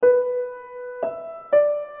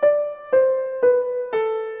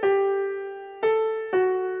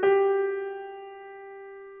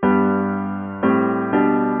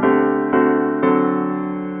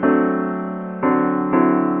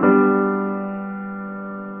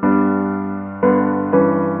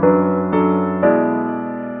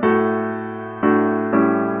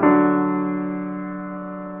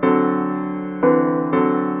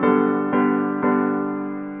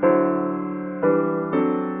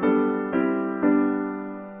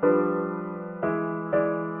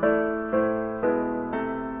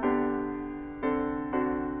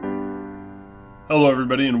Hello,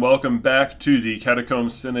 everybody, and welcome back to the Catacomb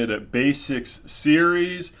Synod Basics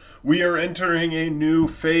series. We are entering a new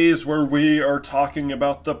phase where we are talking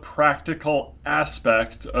about the practical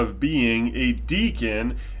aspects of being a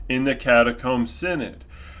deacon in the Catacomb Synod.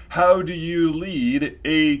 How do you lead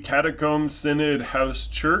a Catacomb Synod house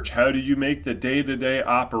church? How do you make the day-to-day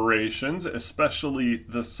operations, especially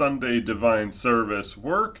the Sunday Divine Service,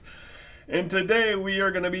 work? And today we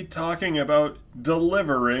are going to be talking about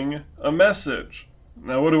delivering a message.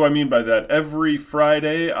 Now, what do I mean by that? Every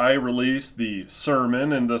Friday I release the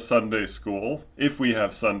sermon in the Sunday school. If we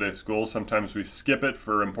have Sunday school, sometimes we skip it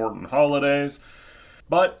for important holidays.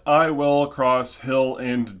 But I will cross hill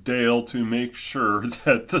and dale to make sure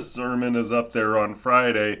that the sermon is up there on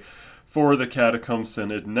Friday for the Catacomb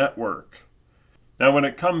Synod Network. Now, when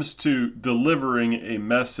it comes to delivering a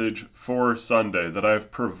message for Sunday that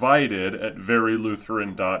I've provided at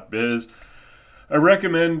verylutheran.biz, I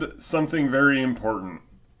recommend something very important.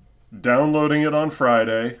 Downloading it on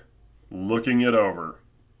Friday, looking it over.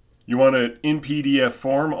 You want it in PDF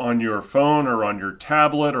form on your phone or on your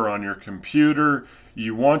tablet or on your computer.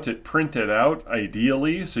 You want it printed out,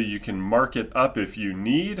 ideally, so you can mark it up if you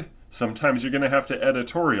need. Sometimes you're going to have to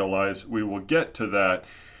editorialize. We will get to that.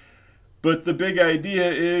 But the big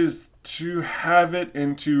idea is to have it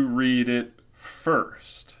and to read it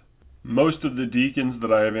first. Most of the deacons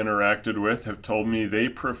that I have interacted with have told me they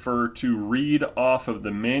prefer to read off of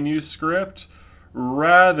the manuscript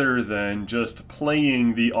rather than just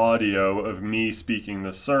playing the audio of me speaking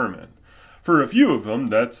the sermon. For a few of them,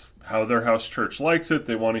 that's how their house church likes it.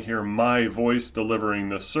 They want to hear my voice delivering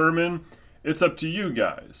the sermon. It's up to you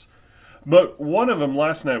guys. But one of them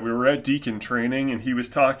last night, we were at deacon training, and he was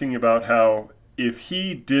talking about how if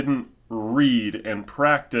he didn't read and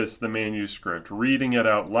practice the manuscript, reading it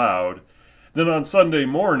out loud, then on Sunday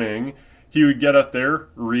morning, he would get up there,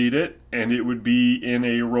 read it, and it would be in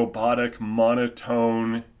a robotic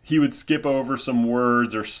monotone. He would skip over some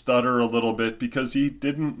words or stutter a little bit because he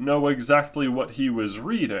didn't know exactly what he was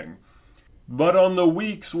reading. But on the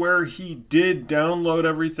weeks where he did download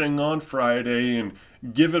everything on Friday and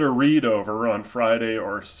give it a read over on Friday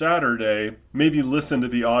or Saturday, maybe listen to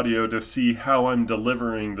the audio to see how I'm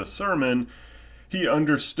delivering the sermon, he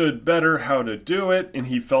understood better how to do it and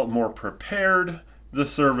he felt more prepared. The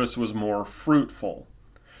service was more fruitful.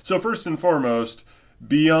 So first and foremost,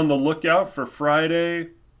 be on the lookout for Friday.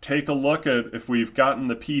 Take a look at if we've gotten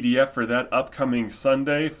the PDF for that upcoming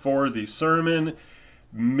Sunday for the sermon.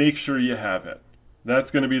 Make sure you have it.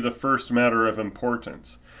 That's going to be the first matter of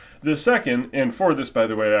importance. The second, and for this, by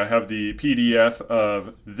the way, I have the PDF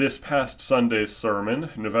of this past Sunday's sermon,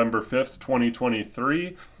 November 5th,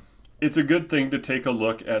 2023. It's a good thing to take a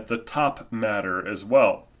look at the top matter as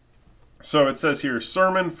well. So it says here,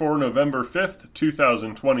 Sermon for November 5th,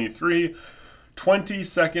 2023,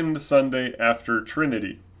 22nd Sunday after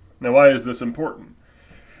Trinity. Now, why is this important?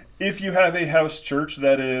 If you have a house church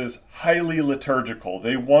that is highly liturgical,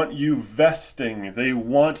 they want you vesting, they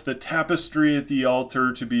want the tapestry at the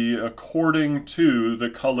altar to be according to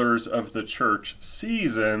the colors of the church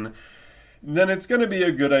season, then it's going to be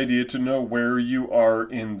a good idea to know where you are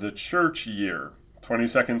in the church year.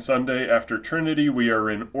 22nd Sunday after Trinity, we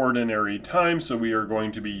are in ordinary time, so we are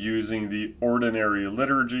going to be using the ordinary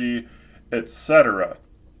liturgy, etc.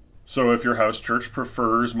 So if your house church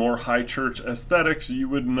prefers more high church aesthetics, you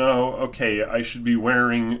would know, okay, I should be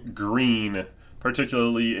wearing green,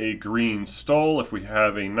 particularly a green stole. If we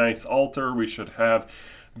have a nice altar, we should have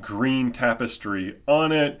green tapestry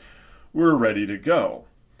on it. We're ready to go.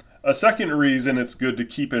 A second reason it's good to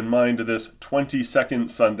keep in mind this 22nd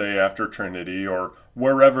Sunday after Trinity, or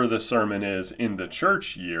wherever the sermon is in the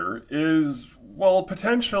church year, is, well,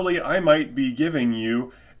 potentially I might be giving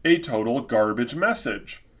you a total garbage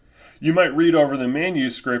message. You might read over the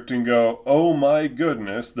manuscript and go, oh my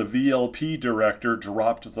goodness, the VLP director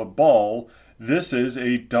dropped the ball. This is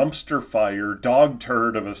a dumpster fire, dog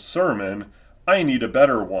turd of a sermon. I need a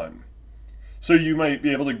better one. So you might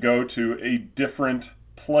be able to go to a different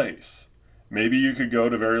place. Maybe you could go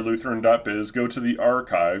to verylutheran.biz, go to the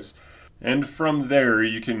archives, and from there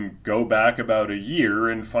you can go back about a year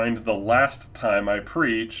and find the last time I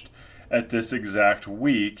preached at this exact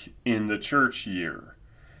week in the church year.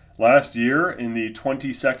 Last year, in the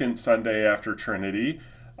 22nd Sunday after Trinity,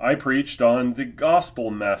 I preached on the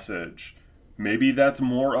gospel message. Maybe that's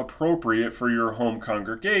more appropriate for your home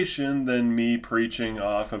congregation than me preaching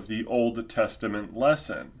off of the Old Testament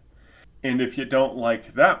lesson. And if you don't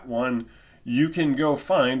like that one, you can go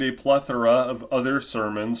find a plethora of other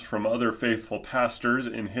sermons from other faithful pastors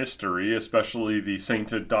in history, especially the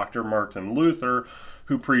sainted Dr. Martin Luther,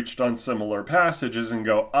 who preached on similar passages, and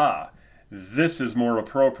go, this is more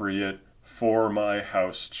appropriate for my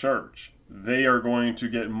house church. They are going to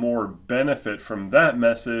get more benefit from that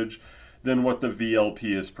message than what the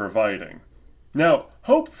VLP is providing. Now,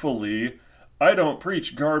 hopefully, I don't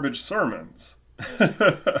preach garbage sermons.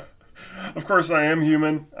 Of course, I am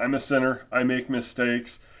human. I'm a sinner. I make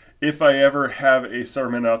mistakes. If I ever have a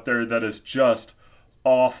sermon out there that is just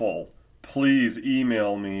awful, please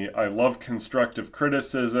email me. I love constructive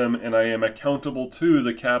criticism, and I am accountable to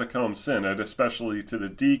the Catacomb Synod, especially to the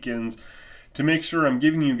deacons, to make sure I'm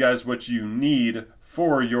giving you guys what you need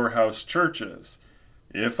for your house churches.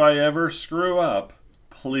 If I ever screw up,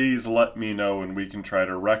 please let me know and we can try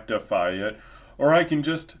to rectify it, or I can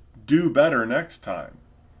just do better next time.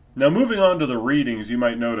 Now, moving on to the readings, you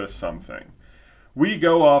might notice something. We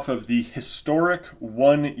go off of the historic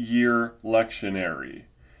one-year lectionary,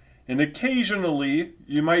 and occasionally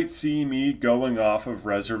you might see me going off of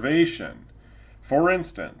reservation. For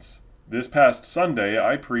instance, this past Sunday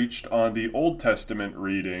I preached on the Old Testament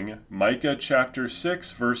reading, Micah chapter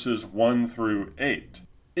 6, verses 1 through 8.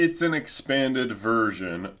 It's an expanded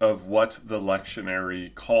version of what the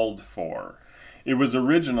lectionary called for. It was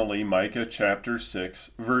originally Micah chapter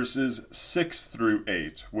 6, verses 6 through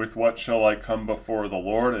 8, with what shall I come before the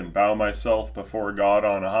Lord and bow myself before God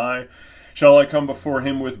on high? Shall I come before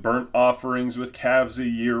him with burnt offerings, with calves a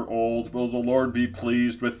year old? Will the Lord be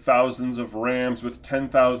pleased with thousands of rams, with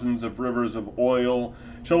 10,000s of rivers of oil?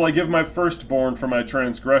 Shall I give my firstborn for my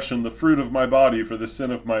transgression, the fruit of my body for the sin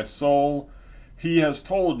of my soul? He has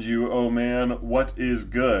told you, O man, what is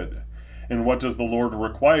good. And what does the Lord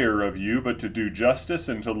require of you but to do justice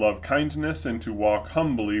and to love kindness and to walk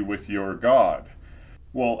humbly with your God?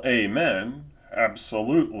 Well, amen,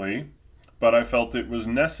 absolutely. But I felt it was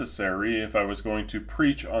necessary, if I was going to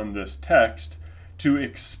preach on this text, to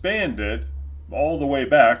expand it all the way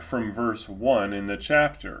back from verse 1 in the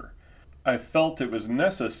chapter. I felt it was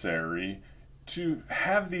necessary to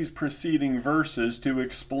have these preceding verses to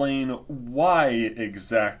explain why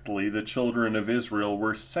exactly the children of Israel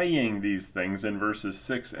were saying these things in verses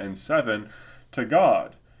 6 and 7 to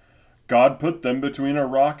God. God put them between a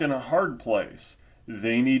rock and a hard place.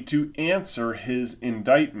 They need to answer his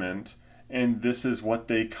indictment, and this is what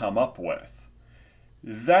they come up with.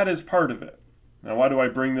 That is part of it. Now, why do I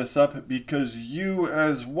bring this up? Because you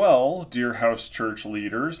as well, dear house church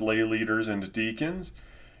leaders, lay leaders, and deacons,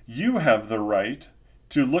 you have the right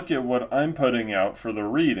to look at what I'm putting out for the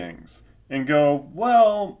readings and go,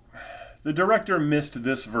 well, the director missed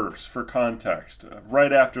this verse for context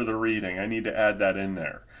right after the reading. I need to add that in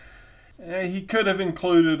there. He could have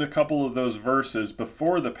included a couple of those verses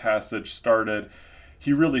before the passage started.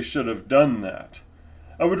 He really should have done that.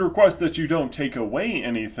 I would request that you don't take away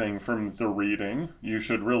anything from the reading. You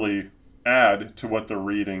should really add to what the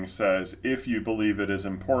reading says if you believe it is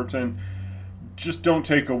important. Just don't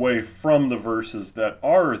take away from the verses that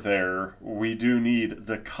are there. We do need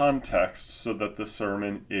the context so that the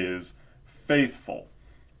sermon is faithful.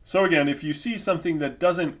 So again, if you see something that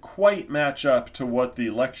doesn't quite match up to what the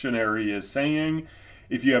lectionary is saying,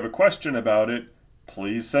 if you have a question about it,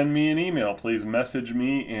 please send me an email. Please message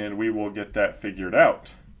me and we will get that figured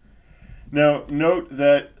out. Now, note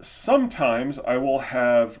that sometimes I will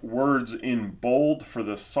have words in bold for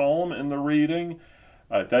the psalm in the reading.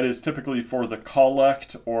 That is typically for the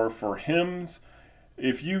collect or for hymns.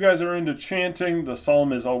 If you guys are into chanting, the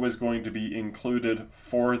psalm is always going to be included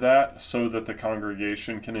for that so that the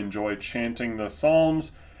congregation can enjoy chanting the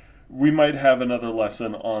psalms. We might have another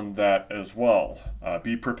lesson on that as well.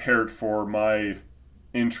 Be prepared for my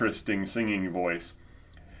interesting singing voice.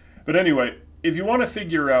 But anyway, if you want to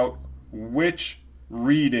figure out which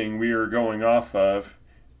reading we are going off of,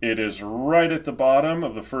 it is right at the bottom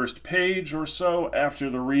of the first page or so. After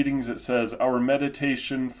the readings, it says our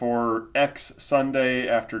meditation for X Sunday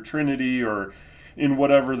after Trinity or in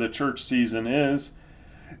whatever the church season is.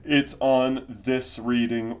 It's on this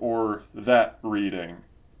reading or that reading.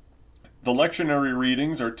 The lectionary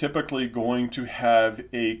readings are typically going to have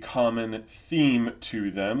a common theme to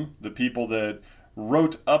them. The people that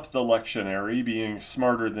wrote up the lectionary, being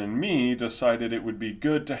smarter than me, decided it would be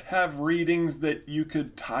good to have readings that you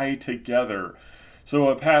could tie together. So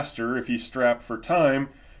a pastor, if he's strapped for time,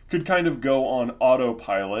 could kind of go on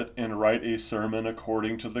autopilot and write a sermon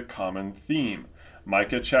according to the common theme.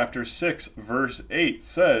 Micah chapter 6, verse 8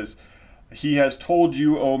 says, He has told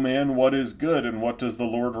you, O man, what is good, and what does the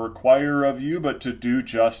Lord require of you but to do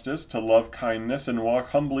justice, to love kindness, and walk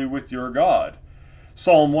humbly with your God.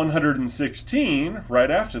 Psalm 116, right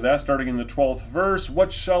after that, starting in the 12th verse,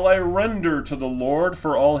 What shall I render to the Lord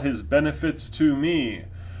for all his benefits to me?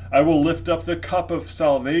 I will lift up the cup of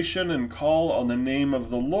salvation and call on the name of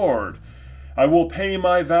the Lord. I will pay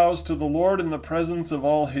my vows to the Lord in the presence of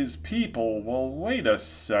all his people. Well, wait a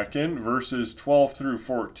second. Verses 12 through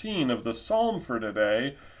 14 of the psalm for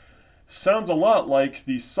today sounds a lot like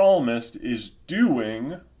the psalmist is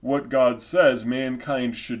doing what God says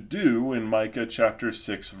mankind should do in Micah chapter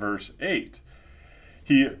 6, verse 8.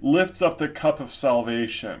 He lifts up the cup of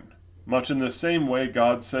salvation. Much in the same way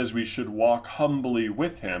God says we should walk humbly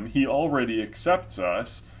with him, he already accepts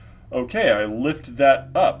us. Okay, I lift that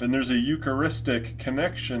up, and there's a Eucharistic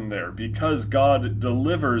connection there because God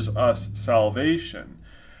delivers us salvation.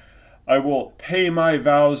 I will pay my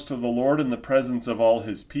vows to the Lord in the presence of all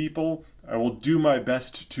his people. I will do my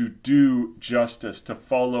best to do justice, to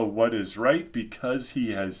follow what is right because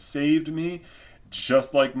he has saved me,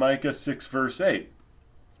 just like Micah 6 verse 8.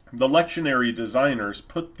 The lectionary designers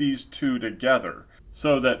put these two together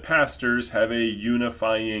so that pastors have a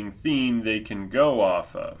unifying theme they can go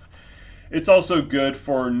off of. It's also good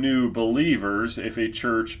for new believers if a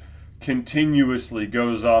church continuously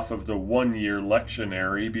goes off of the one-year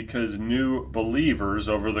lectionary, because new believers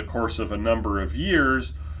over the course of a number of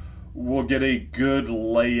years will get a good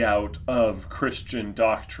layout of Christian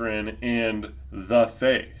doctrine and the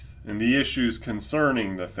faith and the issues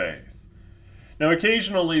concerning the faith. Now,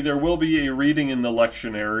 occasionally there will be a reading in the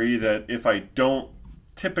lectionary that if I don't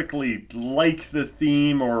typically like the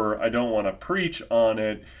theme or I don't want to preach on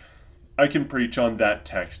it, I can preach on that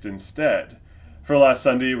text instead. For last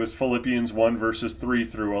Sunday, it was Philippians 1 verses 3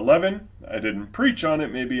 through 11. I didn't preach on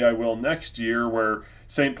it, maybe I will next year, where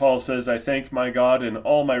St. Paul says, I thank my God in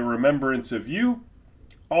all my remembrance of you,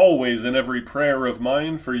 always in every prayer of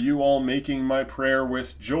mine, for you all making my prayer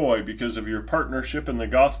with joy because of your partnership in the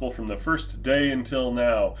gospel from the first day until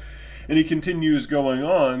now. And he continues going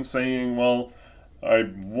on saying, well, I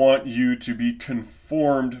want you to be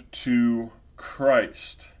conformed to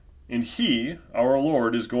Christ. And he, our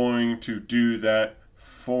Lord, is going to do that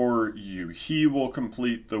for you. He will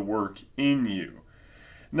complete the work in you.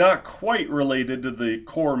 Not quite related to the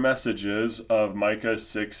core messages of Micah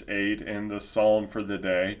 6:8 and the psalm for the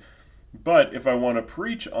day, but if I want to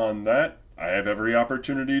preach on that, I have every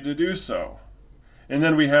opportunity to do so. And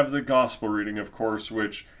then we have the gospel reading, of course,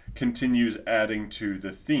 which continues adding to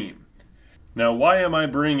the theme. Now, why am I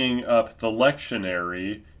bringing up the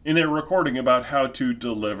lectionary in a recording about how to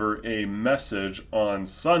deliver a message on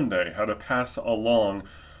Sunday, how to pass along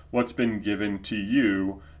what's been given to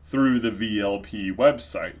you through the VLP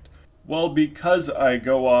website? Well, because I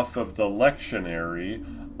go off of the lectionary,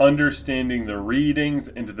 understanding the readings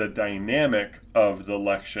and the dynamic of the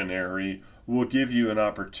lectionary will give you an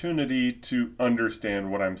opportunity to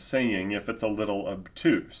understand what I'm saying if it's a little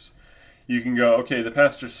obtuse. You can go, okay, the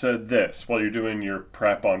pastor said this while you're doing your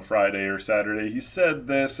prep on Friday or Saturday. He said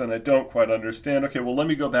this, and I don't quite understand. Okay, well, let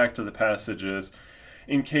me go back to the passages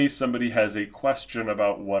in case somebody has a question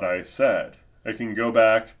about what I said. I can go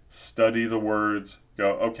back, study the words,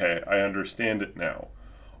 go, okay, I understand it now.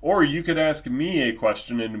 Or you could ask me a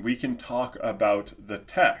question and we can talk about the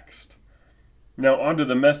text. Now, onto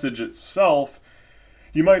the message itself.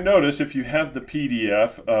 You might notice if you have the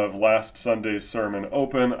PDF of last Sunday's sermon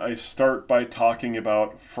open, I start by talking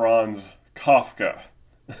about Franz Kafka.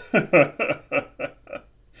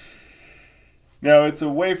 Now, it's a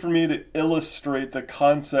way for me to illustrate the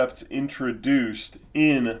concepts introduced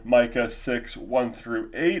in Micah 6, 1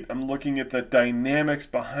 through 8. I'm looking at the dynamics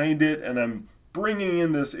behind it, and I'm bringing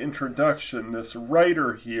in this introduction, this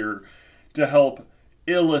writer here, to help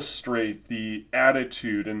illustrate the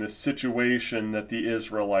attitude and the situation that the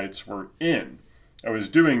Israelites were in. I was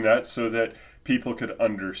doing that so that people could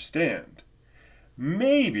understand.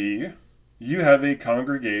 Maybe you have a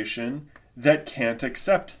congregation that can't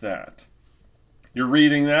accept that. You're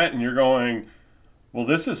reading that and you're going, well,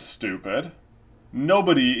 this is stupid.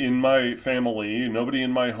 Nobody in my family, nobody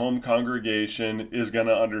in my home congregation is going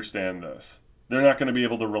to understand this. They're not going to be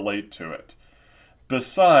able to relate to it.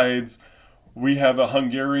 Besides, we have a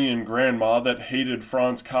Hungarian grandma that hated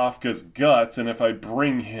Franz Kafka's guts, and if I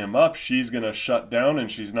bring him up, she's going to shut down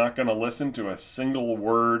and she's not going to listen to a single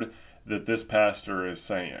word that this pastor is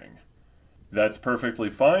saying. That's perfectly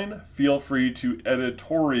fine. Feel free to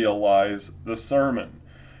editorialize the sermon.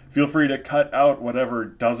 Feel free to cut out whatever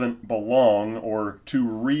doesn't belong or to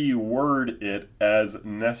reword it as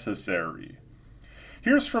necessary.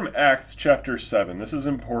 Here's from Acts chapter 7. This is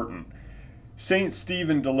important. St.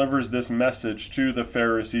 Stephen delivers this message to the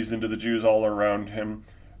Pharisees and to the Jews all around him,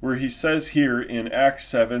 where he says here in Acts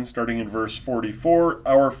 7, starting in verse 44,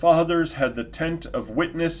 Our fathers had the tent of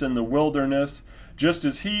witness in the wilderness, just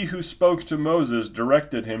as he who spoke to Moses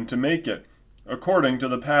directed him to make it, according to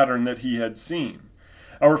the pattern that he had seen.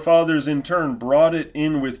 Our fathers in turn brought it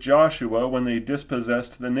in with Joshua when they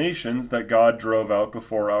dispossessed the nations that God drove out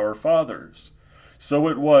before our fathers. So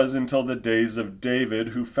it was until the days of David,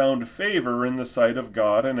 who found favor in the sight of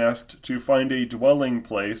God and asked to find a dwelling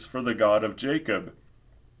place for the God of Jacob.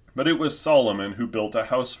 But it was Solomon who built a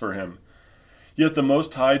house for him. Yet the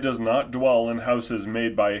Most High does not dwell in houses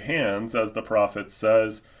made by hands, as the prophet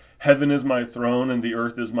says, "Heaven is my throne and the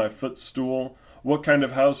earth is my footstool. What kind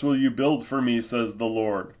of house will you build for me, says the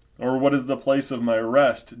Lord? Or what is the place of my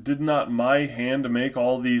rest? Did not my hand make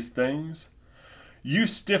all these things? You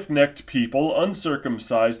stiff-necked people,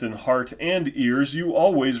 uncircumcised in heart and ears, you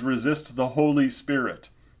always resist the Holy Spirit.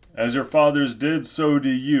 As your fathers did, so do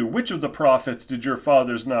you. Which of the prophets did your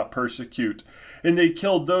fathers not persecute? And they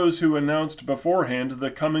killed those who announced beforehand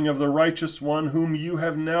the coming of the righteous one, whom you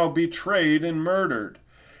have now betrayed and murdered.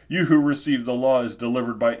 You who received the law as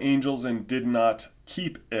delivered by angels and did not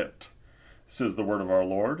keep it. This is the word of our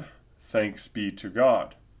Lord. Thanks be to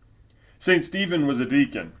God." St. Stephen was a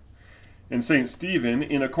deacon, and St. Stephen,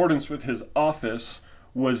 in accordance with his office,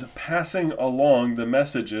 was passing along the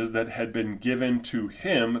messages that had been given to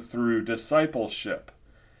him through discipleship.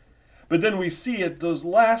 But then we see at those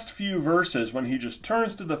last few verses when he just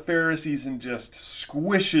turns to the Pharisees and just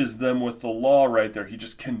squishes them with the law right there. He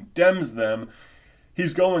just condemns them.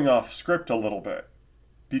 He's going off script a little bit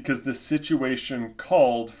because the situation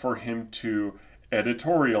called for him to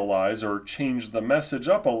editorialize or change the message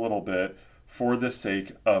up a little bit for the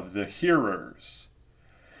sake of the hearers.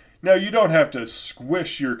 Now, you don't have to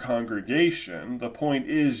squish your congregation. The point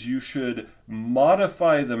is you should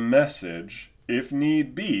modify the message, if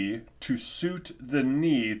need be, to suit the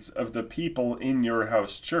needs of the people in your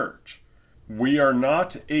house church. We are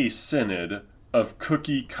not a synod of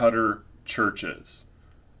cookie-cutter churches.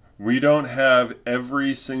 We don't have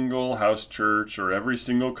every single house church or every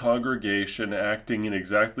single congregation acting in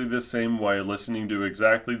exactly the same way, listening to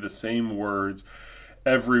exactly the same words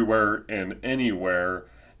everywhere and anywhere.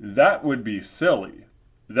 That would be silly.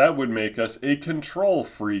 That would make us a control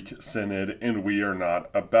freak synod, and we are not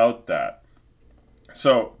about that.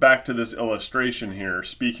 So, back to this illustration here,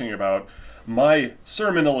 speaking about my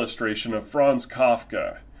sermon illustration of Franz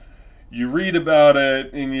Kafka. You read about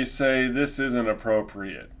it and you say, this isn't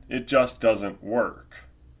appropriate. It just doesn't work.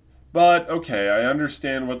 But, okay, I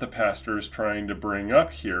understand what the pastor is trying to bring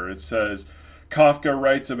up here. It says, Kafka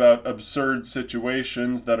writes about absurd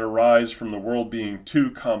situations that arise from the world being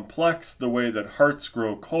too complex, the way that hearts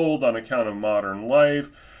grow cold on account of modern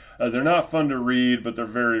life. They're not fun to read, but they're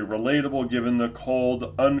very relatable given the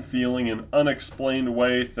cold, unfeeling, and unexplained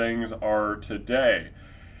way things are today.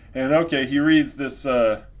 And okay, he reads this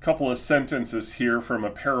couple of sentences here from a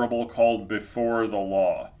parable called Before the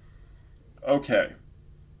Law. Okay,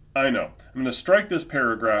 I know. I'm going to strike this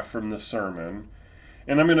paragraph from the sermon,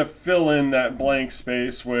 and I'm going to fill in that blank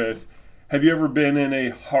space with, have you ever been in a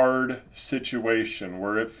hard situation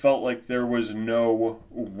where it felt like there was no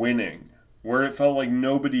winning, where it felt like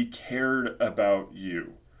nobody cared about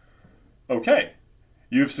you? Okay.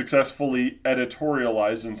 You've successfully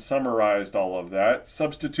editorialized and summarized all of that,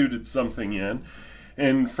 substituted something in,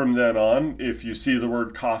 and from then on, if you see the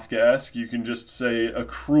word Kafkaesque, you can just say a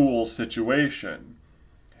cruel situation.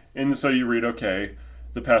 And so you read, okay,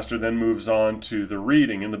 the pastor then moves on to the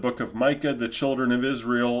reading. In the book of Micah, the children of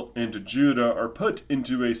Israel and Judah are put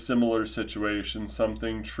into a similar situation,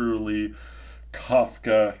 something truly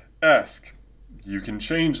Kafkaesque. You can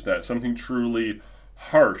change that, something truly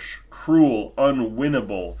harsh, cruel,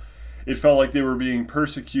 unwinnable. It felt like they were being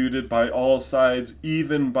persecuted by all sides,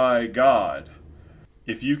 even by God.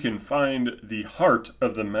 If you can find the heart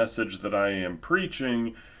of the message that I am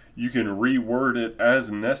preaching, you can reword it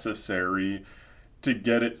as necessary to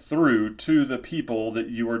get it through to the people that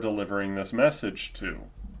you are delivering this message to.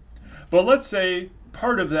 But let's say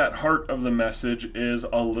part of that heart of the message is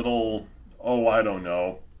a little,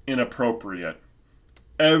 inappropriate.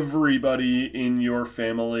 Everybody in your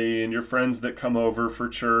family and your friends that come over for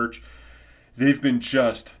church, they've been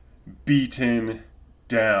just beaten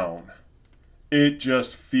down. It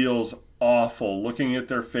just feels awful looking at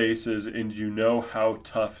their faces, and you know how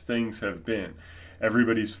tough things have been.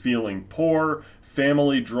 Everybody's feeling poor.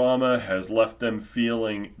 Family drama has left them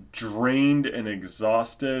feeling drained and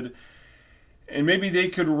exhausted. And maybe they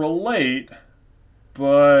could relate,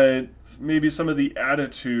 but maybe some of the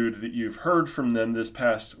attitude that you've heard from them this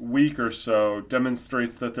past week or so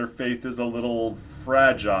demonstrates that their faith is a little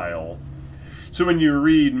fragile. So when you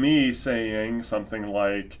read me saying something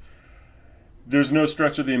like, There's no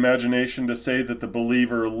stretch of the imagination to say that the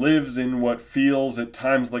believer lives in what feels at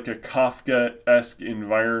times like a Kafka-esque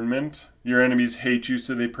environment. Your enemies hate you,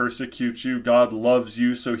 so they persecute you. God loves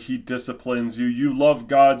you, so he disciplines you. You love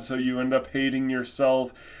God, so you end up hating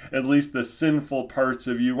yourself, at least the sinful parts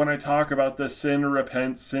of you. When I talk about the sin,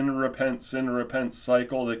 repent, sin, repent, sin, repent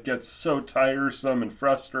cycle that gets so tiresome and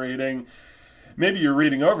frustrating, maybe you're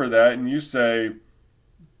reading over that and you say,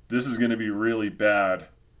 this is going to be really bad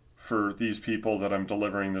for these people that I'm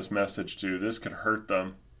delivering this message to. This could hurt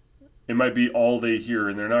them. It might be all they hear,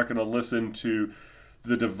 and they're not going to listen to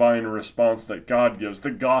the divine response that God gives,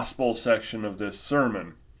 the gospel section of this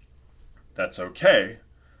sermon. That's okay.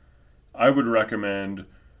 I would recommend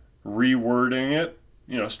rewording it,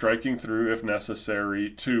 striking through if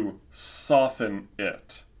necessary, to soften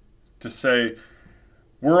it. To say,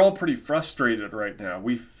 we're all pretty frustrated right now.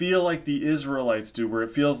 We feel like the Israelites do, where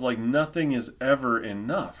it feels like nothing is ever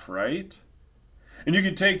enough, right? And you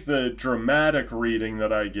can take the dramatic reading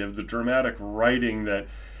that I give, the dramatic writing that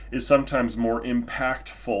is sometimes more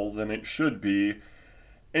impactful than it should be,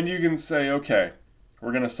 and you can say, okay,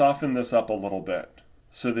 we're going to soften this up a little bit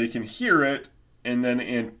so they can hear it and then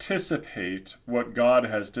anticipate what God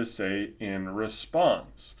has to say in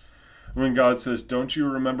response. When God says, don't you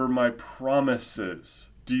remember my promises?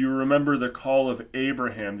 Do you remember the call of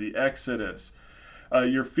Abraham, the Exodus?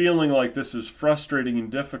 You're feeling like this is frustrating and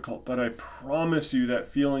difficult, but I promise you that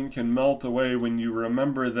feeling can melt away when you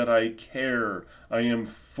remember that I care. I am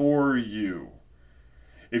for you.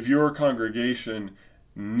 If your congregation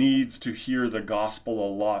needs to hear the gospel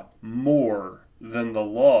a lot more than the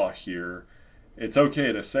law here, it's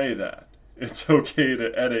okay to say that. It's okay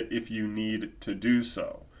to edit if you need to do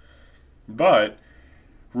so. But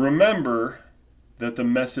remember that the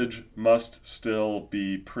message must still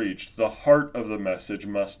be preached. The heart of the message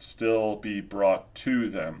must still be brought to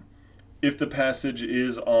them. If the passage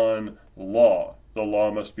is on law, the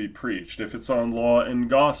law must be preached. If it's on law and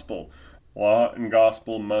gospel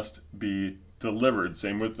must be delivered.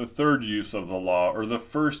 Same with the third use of the law or the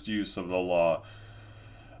first use of the law.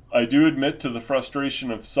 I do admit to the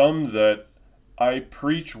frustration of some that I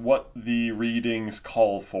preach what the readings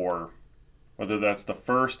call for. Whether that's the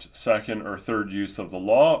first, second, or third use of the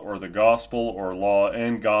law, or the gospel, or law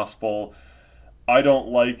and gospel. I don't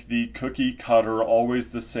like the cookie-cutter, always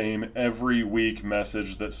the same, every week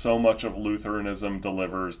message that so much of Lutheranism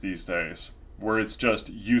delivers these days, where it's just,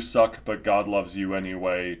 you suck, but God loves you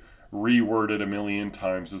anyway, reworded a million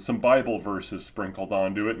times, with some Bible verses sprinkled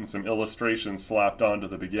onto it, and some illustrations slapped onto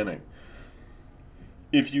the beginning.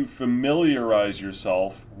 If you familiarize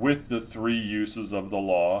yourself with the three uses of the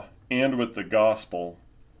law, and with the gospel,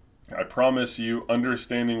 I promise you,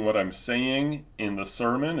 understanding what I'm saying in the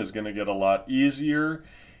sermon is going to get a lot easier,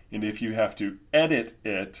 and if you have to edit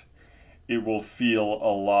it, it will feel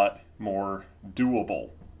a lot more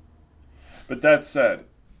doable. But that said,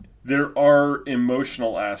 there are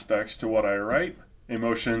emotional aspects to what I write.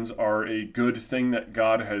 Emotions are a good thing that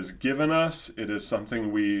God has given us. It is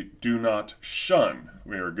something we do not shun.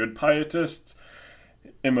 We are good pietists.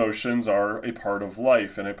 Emotions are a part of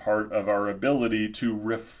life and a part of our ability to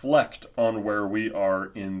reflect on where we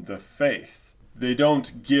are in the faith. They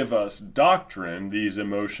don't give us doctrine, these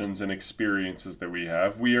emotions and experiences that we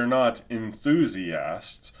have. We are not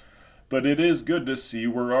enthusiasts, but it is good to see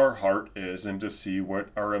where our heart is and to see what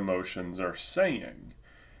our emotions are saying.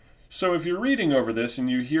 So if you're reading over this and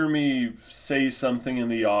you hear me say something in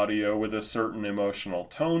the audio with a certain emotional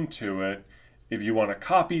tone to it, if you want to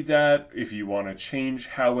copy that, if you want to change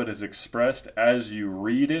how it is expressed as you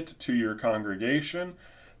read it to your congregation,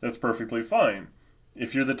 that's perfectly fine.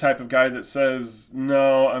 If you're the type of guy that says,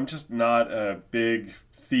 no, I'm just not a big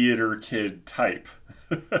theater kid type.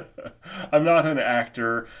 I'm not an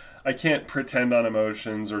actor. I can't pretend on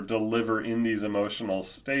emotions or deliver in these emotional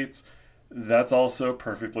states. That's also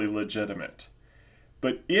perfectly legitimate.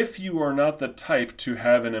 But if you are not the type to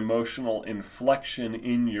have an emotional inflection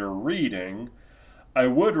in your reading, I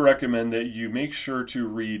would recommend that you make sure to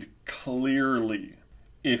read clearly.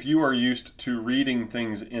 If you are used to reading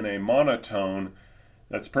things in a monotone,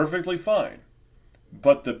 that's perfectly fine.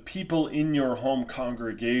 But the people in your home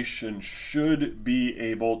congregation should be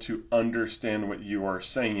able to understand what you are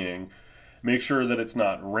saying. Make sure that it's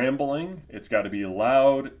not rambling. It's got to be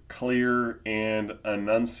loud, clear, and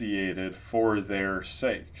enunciated for their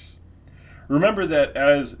sakes. Remember that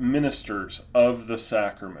as ministers of the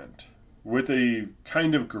sacrament, with a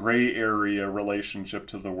kind of gray area relationship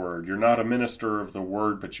to the word. You're not a minister of the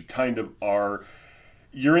word, but you kind of are.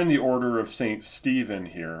 You're in the order of St. Stephen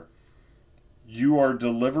here. You are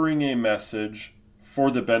delivering a message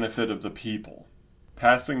for the benefit of the people.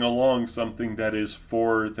 passing along something that is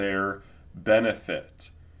for their benefit.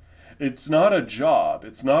 It's not a job,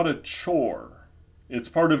 it's not a chore. It's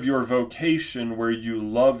part of your vocation where you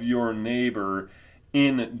love your neighbor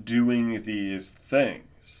in doing these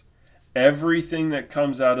things. Everything that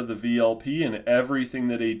comes out of the VLP and everything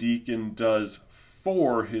that a deacon does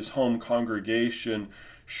for his home congregation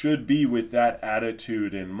should be with that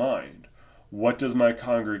attitude in mind. What does my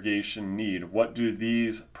congregation need? What do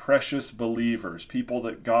these precious believers, people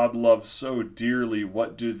that God loves so dearly,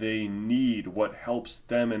 what do they need? What helps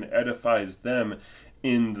them and edifies them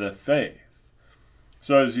in the faith?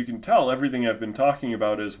 So as you can tell, everything I've been talking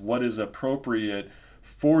about is what is appropriate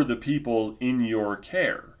for the people in your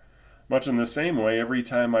care. Much in the same way, every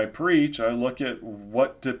time I preach, I look at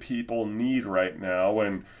what do people need right now,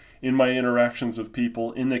 and in my interactions with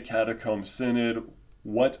people in the Catacomb Synod,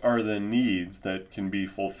 what are the needs that can be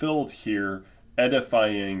fulfilled here,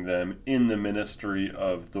 edifying them in the ministry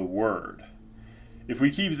of the Word. If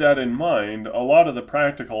we keep that in mind, a lot of the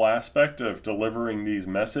practical aspect of delivering these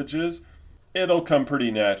messages, it'll come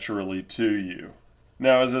pretty naturally to you.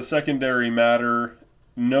 Now, as a secondary matter,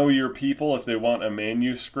 know your people if they want a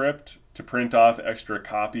manuscript to print off extra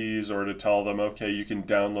copies or to tell them, okay, you can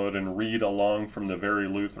download and read along from the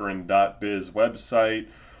verylutheran.biz website,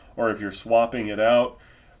 or if you're swapping it out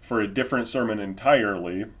for a different sermon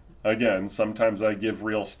entirely. Again, sometimes I give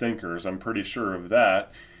real stinkers, I'm pretty sure of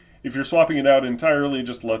that. If you're swapping it out entirely,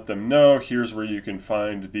 just let them know. Here's where you can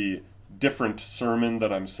find the different sermon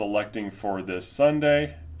that I'm selecting for this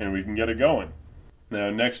Sunday, and we can get it going.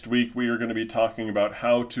 Now, next week we are going to be talking about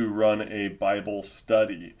how to run a Bible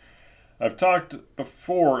study. I've talked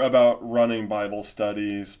before about running Bible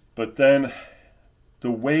studies, but then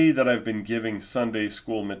the way that I've been giving Sunday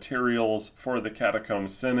school materials for the Catacomb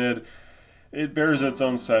Synod, it bears its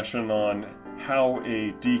own session on how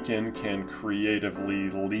a deacon can creatively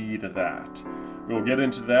lead that. We'll get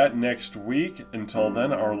into that next week. Until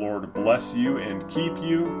then, our Lord bless you and keep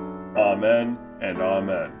you. Amen and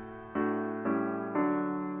amen.